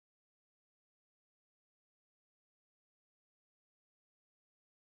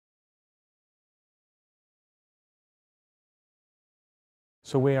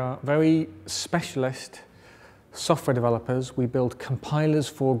So we are very specialist software developers. We build compilers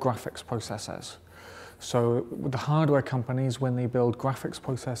for graphics processors. So the hardware companies, when they build graphics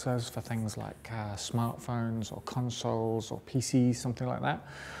processors for things like smartphones or consoles or PCs, something like that,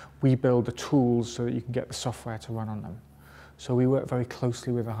 we build the tools so that you can get the software to run on them. So we work very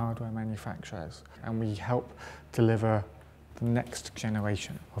closely with the hardware manufacturers, and we help deliver the next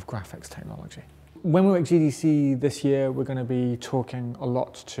generation of graphics technology. When we're at GDC this year, we're going to be talking a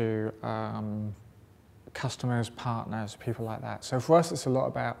lot to customers, partners, people like that. So for us, it's a lot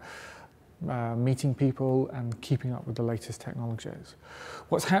about meeting people and keeping up with the latest technologies.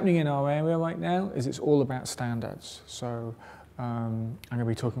 What's happening in our area right now is it's all about standards. So I'm going to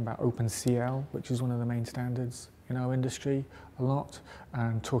be talking about OpenCL, which is one of the main standards in our industry a lot,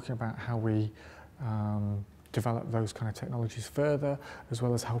 and talking about how we develop those kind of technologies further, as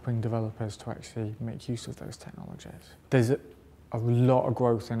well as helping developers to actually make use of those technologies. There's a lot of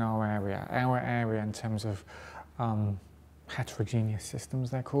growth in our area in terms of heterogeneous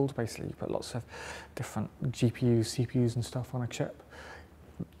systems, they're called. Basically, you put lots of different GPUs, CPUs and stuff on a chip.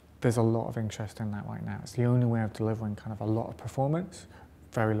 There's a lot of interest in that right now. It's the only way of delivering kind of a lot of performance,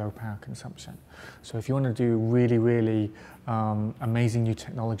 very low power consumption. So if you want to do really, really amazing new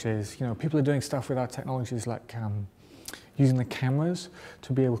technologies, you know, people are doing stuff with our technologies like using the cameras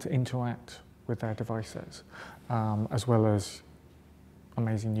to be able to interact with their devices, as well as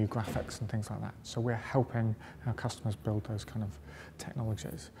amazing new graphics and things like that. So we're helping our customers build those kind of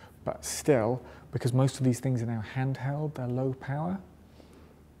technologies. But still, because most of these things are now handheld, they're low power,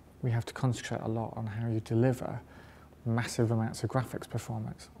 we have to concentrate a lot on how you deliver massive amounts of graphics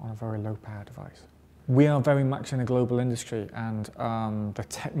performance on a very low power device. We are very much in a global industry, and the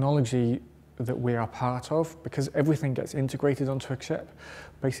technology that we are part of, because everything gets integrated onto a chip,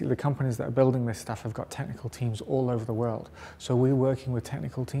 basically the companies that are building this stuff have got technical teams all over the world. So we're working with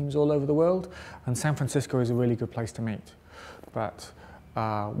technical teams all over the world, and San Francisco is a really good place to meet. But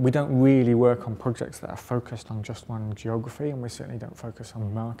we don't really work on projects that are focused on just one geography, and we certainly don't focus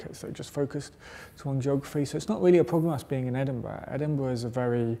on markets that are just focused to one geography. So it's not really a problem us being in Edinburgh. Edinburgh is a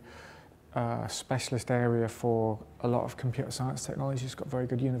very specialist area for a lot of computer science technology. It's got very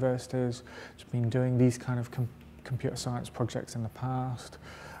good universities. It's been doing these kind of computer science projects in the past.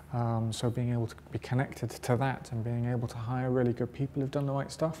 So being able to be connected to that and being able to hire really good people who've done the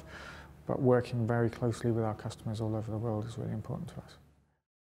right stuff, but working very closely with our customers all over the world is really important to us.